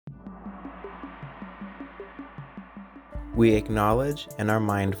We acknowledge and are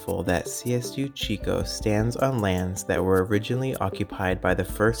mindful that CSU Chico stands on lands that were originally occupied by the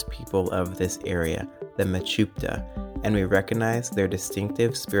first people of this area, the Mechoopda, and we recognize their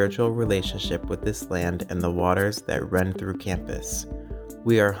distinctive spiritual relationship with this land and the waters that run through campus.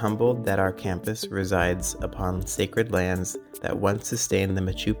 We are humbled that our campus resides upon sacred lands that once sustained the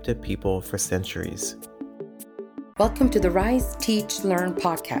Mechoopda people for centuries. Welcome to the Rise, Teach, Learn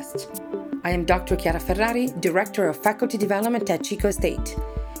podcast. I am Dr. Chiara Ferrari, Director of Faculty Development at Chico State,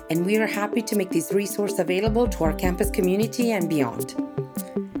 and we are happy to make this resource available to our campus community and beyond.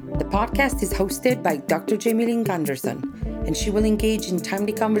 The podcast is hosted by Dr. Jamie Lynn Gunderson, and she will engage in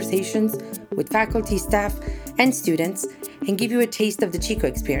timely conversations with faculty, staff, and students and give you a taste of the Chico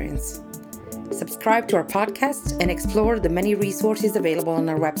experience. Subscribe to our podcast and explore the many resources available on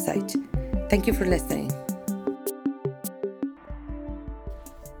our website. Thank you for listening.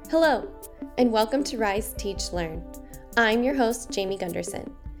 Hello, and welcome to Rise, Teach, Learn. I'm your host, Jamie Gunderson.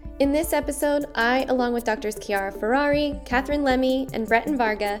 In this episode, I, along with Drs. Chiara Ferrari, Catherine Lemmy, and Breton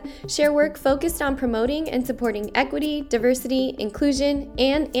Varga, share work focused on promoting and supporting equity, diversity, inclusion,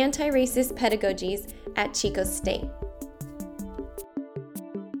 and anti-racist pedagogies at Chico State.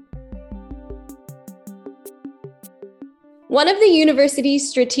 One of the university's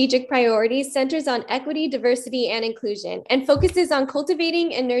strategic priorities centers on equity, diversity, and inclusion, and focuses on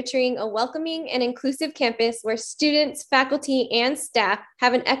cultivating and nurturing a welcoming and inclusive campus where students, faculty, and staff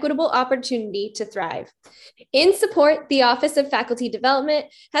have an equitable opportunity to thrive. In support, the Office of Faculty Development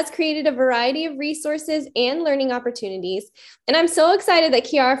has created a variety of resources and learning opportunities, and I'm so excited that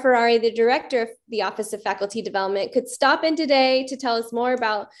Chiara Ferrari, the Director of the Office of Faculty Development, could stop in today to tell us more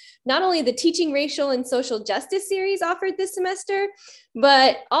about not only the Teaching Racial and Social Justice series offered this semester,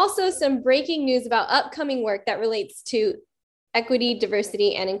 but also some breaking news about upcoming work that relates to equity,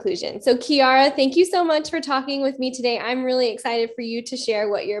 diversity, and inclusion. So Chiara, thank you so much for talking with me today. I'm really excited for you to share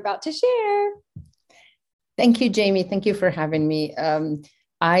what you're about to share. Thank you, Jamie. Thank you for having me.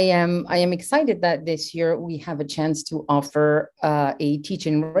 I am excited that this year we have a chance to offer a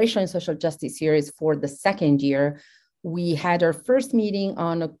Teaching Racial and Social Justice series for the second year. We had our first meeting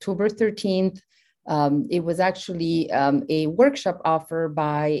on October 13th. It was actually a workshop offered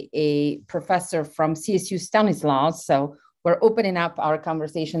by a professor from CSU Stanislaus. So we're opening up our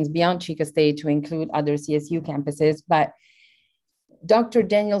conversations beyond Chico State to include other CSU campuses. But Dr.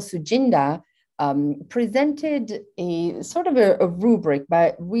 Daniel Sujinda presented a sort of a rubric,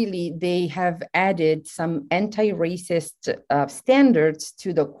 but really they have added some anti-racist standards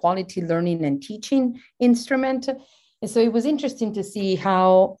to the quality learning and teaching instrument. And so it was interesting to see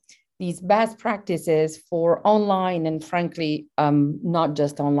how these best practices for online and frankly, not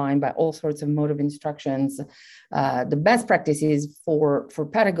just online, but all sorts of mode of instructions, the best practices for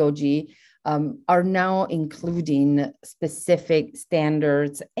pedagogy are now including specific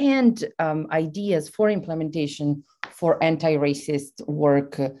standards and ideas for implementation for anti-racist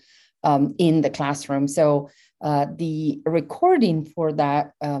work in the classroom. So the recording for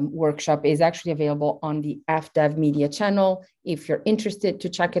that workshop is actually available on the FDev Media channel if you're interested to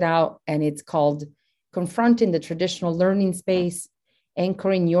check it out. And it's called Confronting the Traditional Learning Space,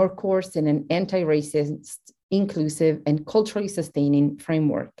 Anchoring Your Course in an Anti-Racist, Inclusive, and Culturally Sustaining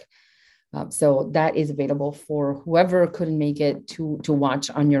Framework. So that is available for whoever couldn't make it to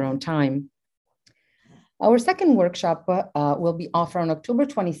watch on your own time. Our second workshop will be offered on October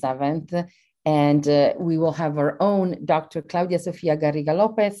 27th. And we will have our own Dr. Claudia Sofia Garriga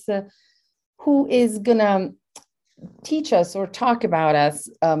Lopez, who is going to teach us or talk about us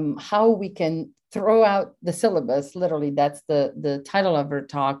how we can throw out the syllabus. Literally, that's the title of her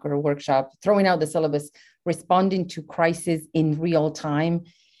talk or workshop, Throwing Out the Syllabus, Responding to Crisis in Real Time.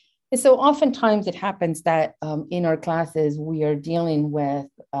 And so oftentimes it happens that in our classes, we are dealing with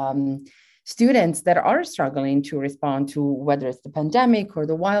students that are struggling to respond to whether it's the pandemic or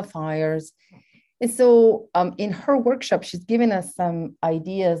the wildfires. And so in her workshop, she's given us some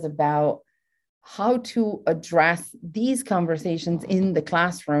ideas about how to address these conversations in the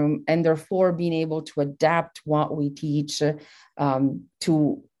classroom and therefore being able to adapt what we teach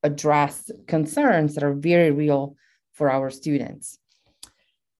to address concerns that are very real for our students.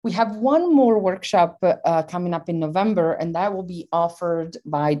 We have one more workshop coming up in November, and that will be offered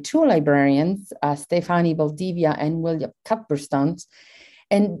by two librarians, Stefani Valdivia and William Cuthbertson.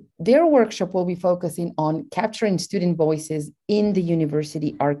 And their workshop will be focusing on capturing student voices in the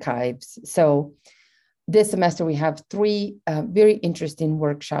university archives. So this semester, we have three very interesting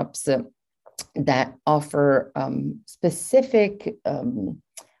workshops that offer specific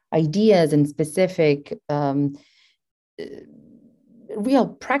ideas and specific real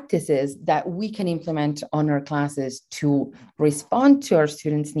practices that we can implement on our classes to respond to our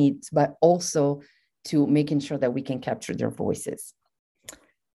students' needs, but also to making sure that we can capture their voices.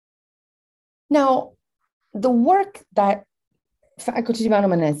 Now, the work that faculty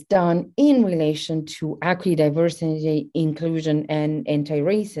development has done in relation to equity, diversity, inclusion, and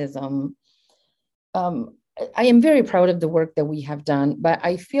anti-racism, I am very proud of the work that we have done, but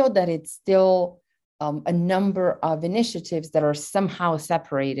I feel that it's still a number of initiatives that are somehow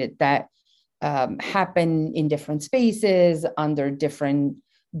separated, that happen in different spaces, under different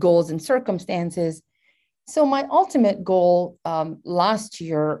goals and circumstances. So my ultimate goal last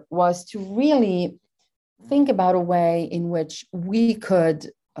year was to really think about a way in which we could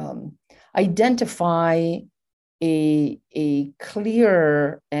identify a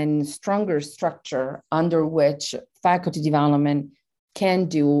clearer and stronger structure under which faculty development can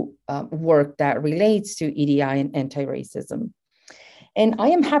do work that relates to EDI and anti-racism. And I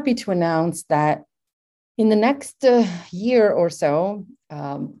am happy to announce that in the next year or so,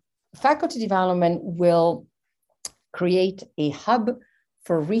 faculty development will create a hub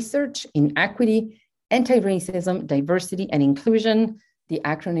for research in equity, anti-racism, diversity, and inclusion. The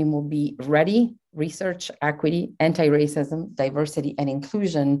acronym will be READY: Research, Equity, Anti-Racism, Diversity, and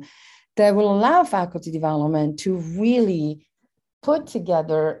Inclusion, that will allow faculty development to really put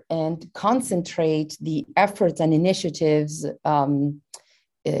together and concentrate the efforts and initiatives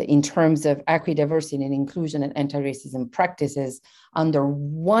in terms of equity, diversity, and inclusion and anti-racism practices under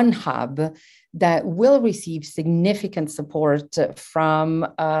one hub that will receive significant support from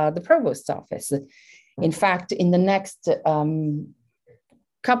the Provost's office. In fact, in the next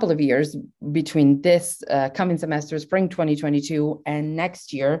couple of years, between this coming semester, spring 2022, and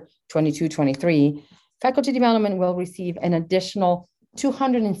next year, 22-23, faculty development will receive an additional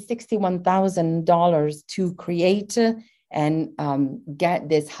 $261,000 to create and get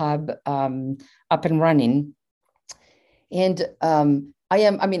this hub up and running. And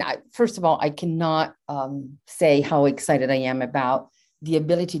first of all, I cannot say how excited I am about the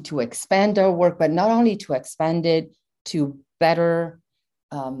ability to expand our work, but not only to expand it, to better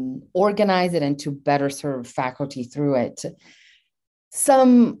organize it and to better serve faculty through it.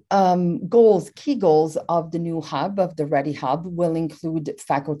 Some key goals of the new hub, of the READY Hub, will include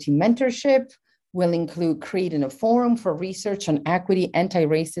faculty mentorship, will include creating a forum for research on equity,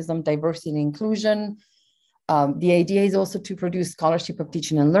 anti-racism, diversity, and inclusion. The idea is also to produce scholarship of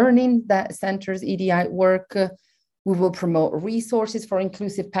teaching and learning that centers EDI work. We will promote resources for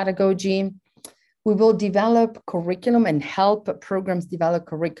inclusive pedagogy. We will develop curriculum and help programs develop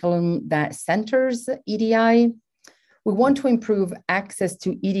curriculum that centers EDI. We want to improve access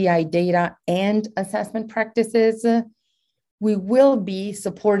to EDI data and assessment practices. We will be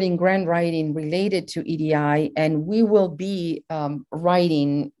supporting grant writing related to EDI, and we will be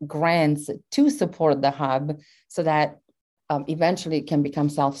writing grants to support the hub so that eventually it can become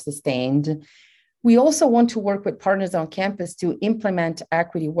self-sustained. We also want to work with partners on campus to implement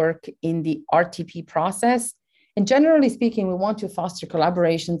equity work in the RTP process. And generally speaking, we want to foster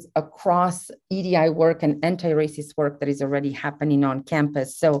collaborations across EDI work and anti-racist work that is already happening on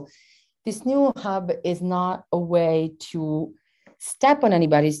campus. So this new hub is not a way to step on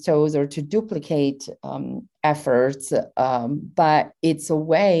anybody's toes or to duplicate efforts, but it's a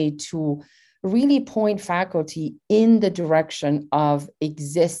way to really point faculty in the direction of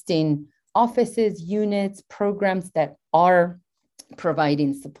existing offices, units, programs that are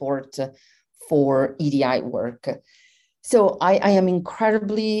providing support for EDI work. So I am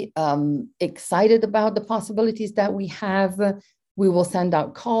incredibly excited about the possibilities that we have. We will send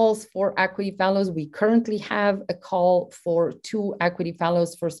out calls for equity fellows. We currently have a call for 2 equity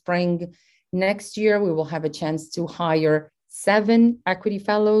fellows for spring. Next year, we will have a chance to hire 7 equity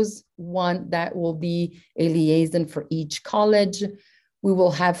fellows, 1 that will be a liaison for each college. We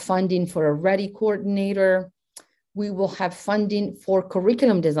will have funding for a READY coordinator. We will have funding for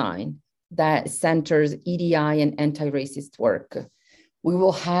curriculum design that centers EDI and anti-racist work. We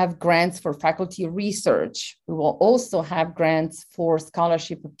will have grants for faculty research. We will also have grants for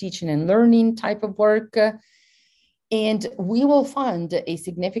scholarship of teaching and learning type of work. And we will fund a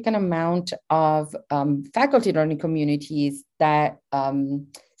significant amount of faculty learning communities that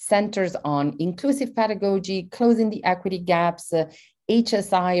centers on inclusive pedagogy, closing the equity gaps,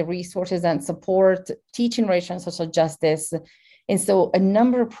 HSI resources and support, teaching racial and social justice. And so a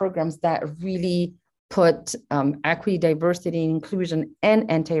number of programs that really put equity, diversity, inclusion, and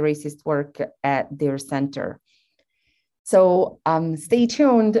anti-racist work at their center. So stay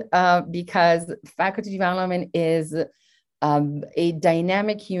tuned because faculty development is a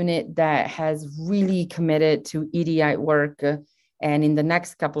dynamic unit that has really committed to EDI work. And in the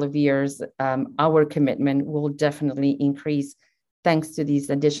next couple of years, our commitment will definitely increase thanks to these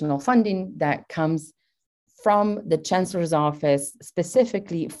additional funding that comes from the Chancellor's Office,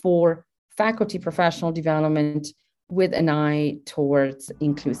 specifically for faculty professional development with an eye towards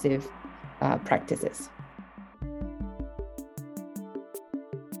inclusive practices.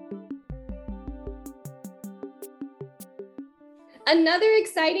 Another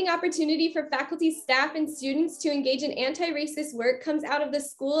exciting opportunity for faculty, staff, and students to engage in anti-racist work comes out of the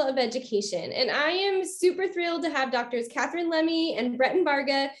School of Education. And I am super thrilled to have Drs. Catherine Lemmy and Breton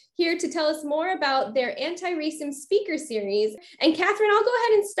Varga here to tell us more about their anti-racism speaker series. And Catherine, I'll go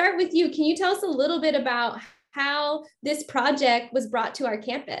ahead and start with you. Can you tell us a little bit about how this project was brought to our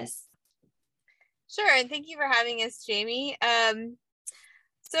campus? Sure, and thank you for having us, Jamie.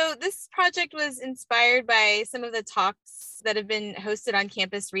 So this project was inspired by some of the talks that have been hosted on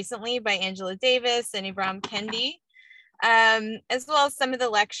campus recently by Angela Davis and Ibram Kendi, as well as some of the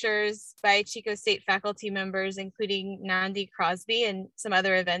lectures by Chico State faculty members, including Nandi Crosby, and some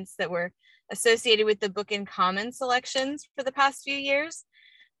other events that were associated with the Book in Common selections for the past few years.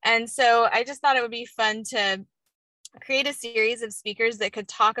 And so I just thought it would be fun to create a series of speakers that could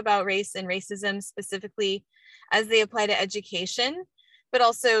talk about race and racism specifically as they apply to education, but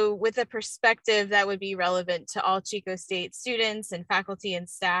also with a perspective that would be relevant to all Chico State students and faculty and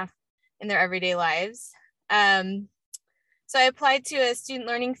staff in their everyday lives. So I applied to a student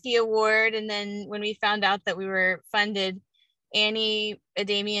learning fee award, and then when we found out that we were funded, Annie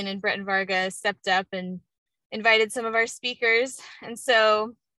Adamian and Breton Varga stepped up and invited some of our speakers. And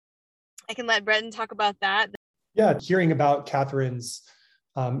so I can let Breton talk about that. Yeah, hearing about Catherine's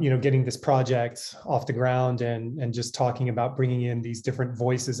getting this project off the ground and just talking about bringing in these different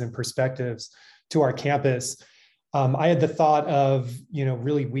voices and perspectives to our campus, I had the thought of,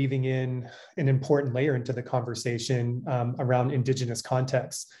 really weaving in an important layer into the conversation around Indigenous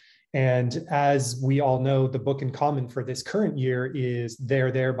contexts. And as we all know, the Book in Common for this current year is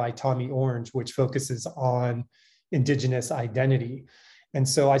There by Tommy Orange, which focuses on Indigenous identity. And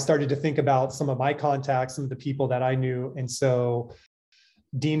so I started to think about some of my contacts, some of the people that I knew. And so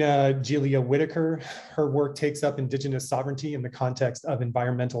Dina Julia Whitaker, her work takes up Indigenous sovereignty in the context of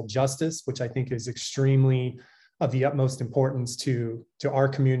environmental justice, which I think is extremely of the utmost importance to our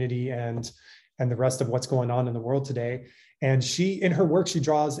community and the rest of what's going on in the world today. And in her work, she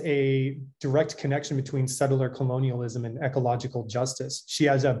draws a direct connection between settler colonialism and ecological justice. She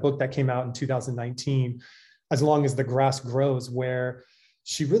has a book that came out in 2019, As Long as the Grass Grows, where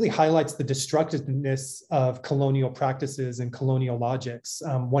she really highlights the destructiveness of colonial practices and colonial logics.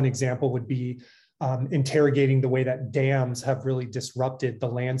 One example would be interrogating the way that dams have really disrupted the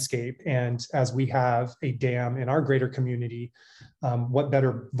landscape. And as we have a dam in our greater community, what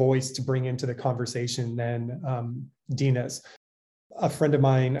better voice to bring into the conversation than Dina's? A friend of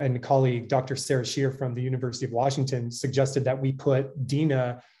mine and colleague, Dr. Sarah Shear from the University of Washington, suggested that we put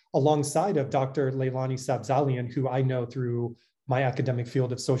Dina alongside of Dr. Leilani Sabzalian, who I know through my academic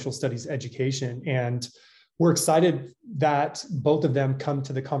field of social studies education. And we're excited that both of them come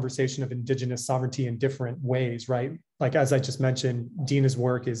to the conversation of Indigenous sovereignty in different ways, right? Like, as I just mentioned, Dina's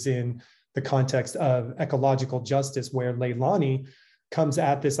work is in the context of ecological justice, where Leilani comes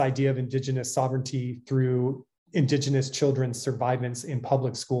at this idea of Indigenous sovereignty through Indigenous children's survivance in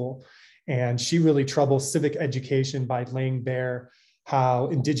public school. And she really troubles civic education by laying bare how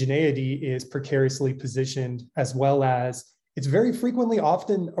indigeneity is precariously positioned, as well as it's very frequently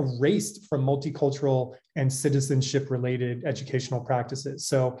often erased from multicultural and citizenship-related educational practices.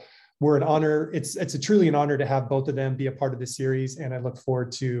 So we're an honor. It's truly an honor to have both of them be a part of the series, and I look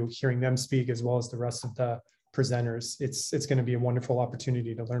forward to hearing them speak as well as the rest of the presenters. It's going to be a wonderful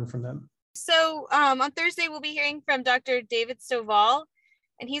opportunity to learn from them. So on Thursday, we'll be hearing from Dr. David Stovall,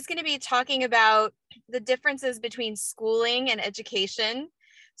 and he's going to be talking about the differences between schooling and education.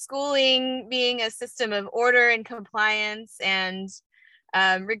 Schooling being a system of order and compliance and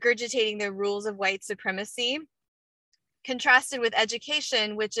regurgitating the rules of white supremacy, contrasted with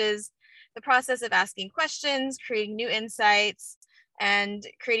education, which is the process of asking questions, creating new insights, and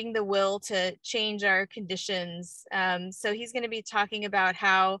creating the will to change our conditions. So he's going to be talking about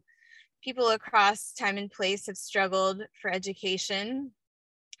how people across time and place have struggled for education.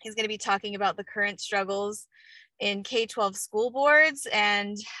 He's going to be talking about the current struggles in K-12 school boards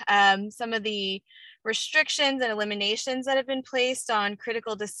and some of the restrictions and eliminations that have been placed on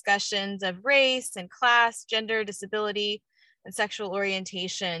critical discussions of race and class, gender, disability, and sexual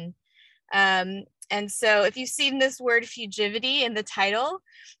orientation. And so if you've seen this word fugivity in the title,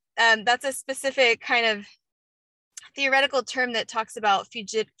 that's a specific kind of theoretical term that talks about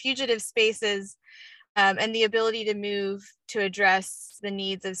fugitive spaces and the ability to move to address the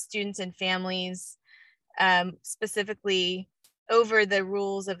needs of students and families, specifically over the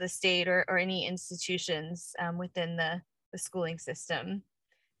rules of the state or any institutions within the schooling system.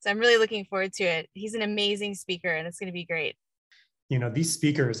 So I'm really looking forward to it. He's an amazing speaker and it's going to be great. These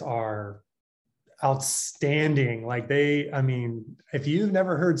speakers are outstanding. If you've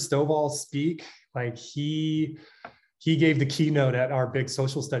never heard Stovall speak, he gave the keynote at our big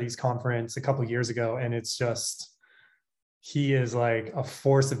social studies conference a couple of years ago. And it's just, he is like a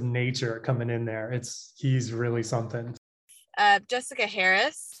force of nature coming in there. He's really something. Jessica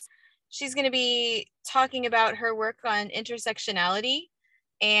Harris, she's going to be talking about her work on intersectionality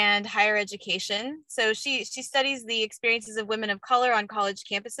and higher education. So she studies the experiences of women of color on college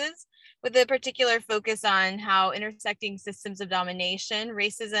campuses with a particular focus on how intersecting systems of domination,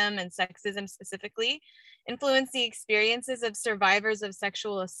 racism, and sexism specifically influence the experiences of survivors of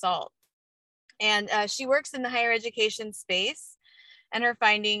sexual assault. And she works in the higher education space, and her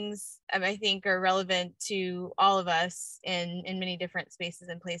findings, I think, are relevant to all of us in many different spaces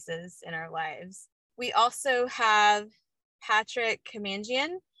and places in our lives. We also have Patrick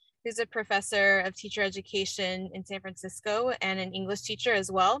Kamanjian, who's a professor of teacher education in San Francisco and an English teacher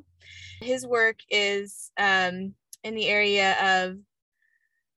as well. His work is in the area of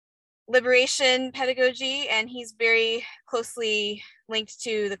liberation pedagogy, and he's very closely linked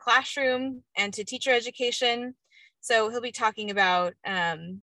to the classroom and to teacher education. So he'll be talking about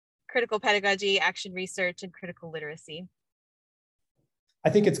critical pedagogy, action research, and critical literacy. I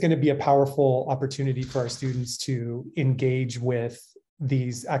think it's going to be a powerful opportunity for our students to engage with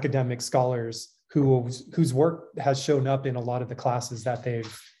these academic scholars whose work has shown up in a lot of the classes that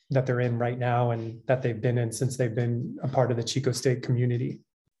they're in right now and that they've been in since they've been a part of the Chico State community.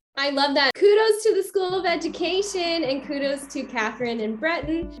 I love that. Kudos to the School of Education and kudos to Catherine and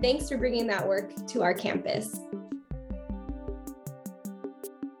Breton. Thanks for bringing that work to our campus.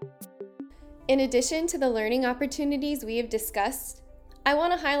 In addition to the learning opportunities we have discussed, I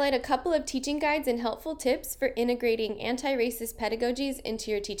want to highlight a couple of teaching guides and helpful tips for integrating anti-racist pedagogies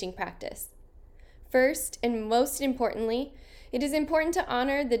into your teaching practice. First, and most importantly, it is important to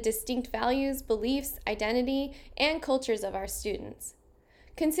honor the distinct values, beliefs, identity, and cultures of our students.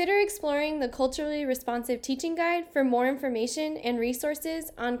 Consider exploring the Culturally Responsive Teaching Guide for more information and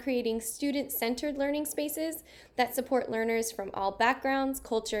resources on creating student-centered learning spaces that support learners from all backgrounds,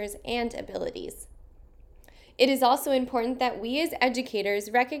 cultures, and abilities. It is also important that we as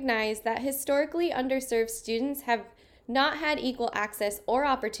educators recognize that historically underserved students have not had equal access or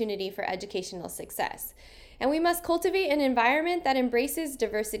opportunity for educational success, and we must cultivate an environment that embraces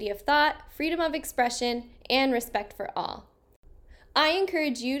diversity of thought, freedom of expression, and respect for all. I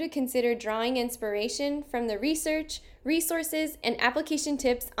encourage you to consider drawing inspiration from the research, resources, and application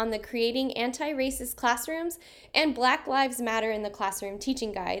tips on the Creating Anti-Racist Classrooms and Black Lives Matter in the Classroom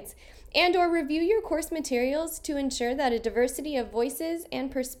teaching guides, and/or review your course materials to ensure that a diversity of voices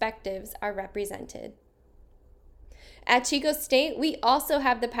and perspectives are represented. At Chico State, we also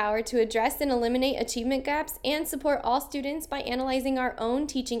have the power to address and eliminate achievement gaps and support all students by analyzing our own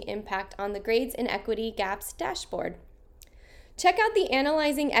teaching impact on the Grades and Equity Gaps dashboard. Check out the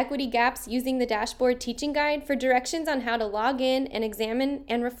Analyzing Equity Gaps Using the Dashboard teaching guide for directions on how to log in and examine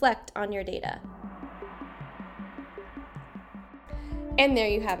and reflect on your data. And there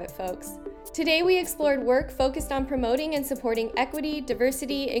you have it, folks. Today we explored work focused on promoting and supporting equity,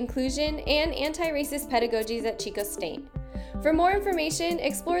 diversity, inclusion, and anti-racist pedagogies at Chico State. For more information,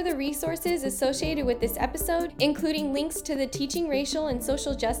 explore the resources associated with this episode, including links to the Teaching Racial and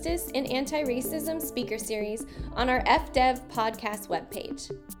Social Justice and Anti-Racism speaker series on our FDev podcast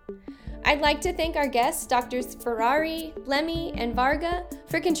webpage. I'd like to thank our guests, Drs. Ferrari, Lemmy, and Varga,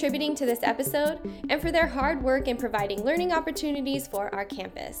 for contributing to this episode and for their hard work in providing learning opportunities for our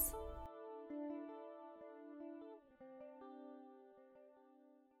campus.